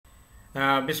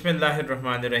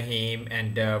Bismillahirrahmanirrahim,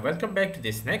 and welcome back to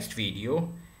this next video.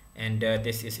 And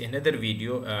this is another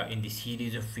video in the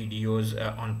series of videos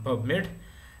on PubMed.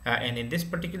 And in this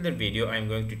particular video, I'm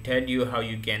going to tell you how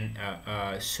you can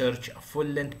search a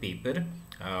full-length paper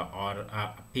or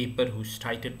a paper whose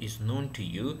title is known to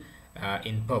you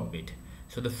in PubMed.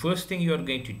 So the first thing you are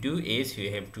going to do is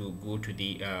you have to go to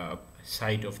the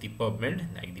site of the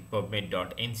PubMed, like the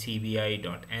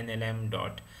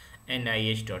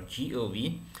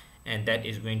pubmed.ncbi.nlm.nih.gov, and that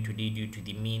is going to lead you to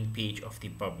the main page of the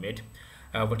PubMed.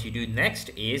 What you do next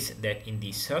is that in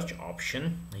the search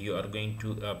option, you are going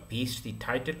to paste the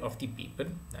title of the paper.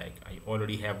 Like I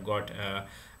already have got a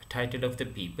title of the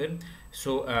paper.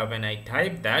 So when I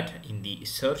type that in the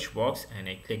search box and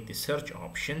I click the search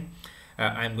option,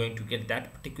 I'm going to get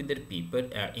that particular paper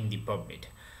in the PubMed.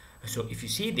 So if you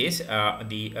see this,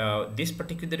 this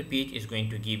particular page is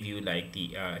going to give you like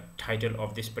the title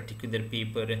of this particular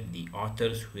paper, the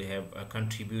authors who have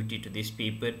contributed to this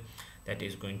paper. That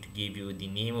is going to give you the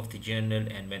name of the journal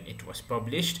and when it was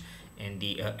published, and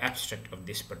the abstract of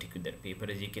this particular paper.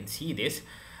 As you can see this,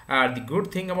 the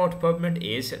good thing about PubMed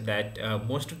is that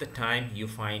most of the time you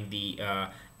find the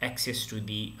access to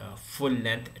the full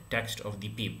length text of the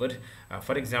paper.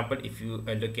 For example, if you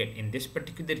look at in this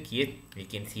particular case, you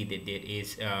can see that there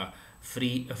is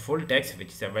free full text which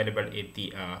is available at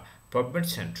the PubMed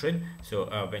Central. So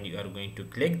when you are going to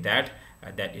click that,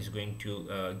 that is going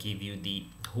to give you the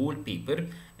whole paper,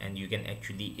 and you can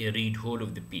actually read whole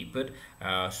of the paper.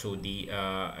 So the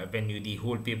when you the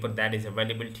whole paper that is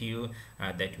available to you,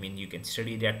 that means you can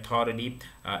study that thoroughly.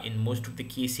 In most of the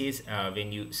cases,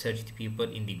 when you search the paper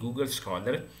in the Google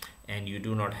Scholar and you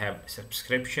do not have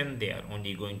subscription, they are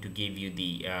only going to give you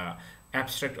the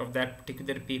abstract of that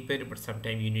particular paper, but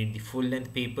sometimes you need the full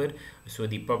length paper. So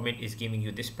the PubMed is giving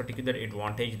you this particular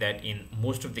advantage that in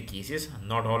most of the cases,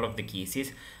 not all of the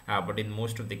cases, but in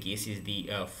most of the cases, the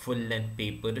full length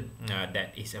paper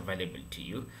that is available to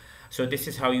you. So this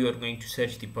is how you are going to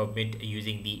search the PubMed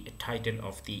using the title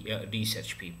of the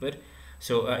research paper.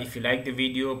 So if you like the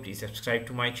video, please subscribe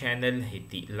to my channel, hit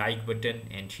the like button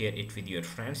and share it with your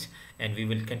friends, and we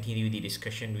will continue the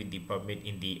discussion with the PubMed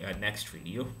in the next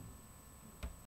video.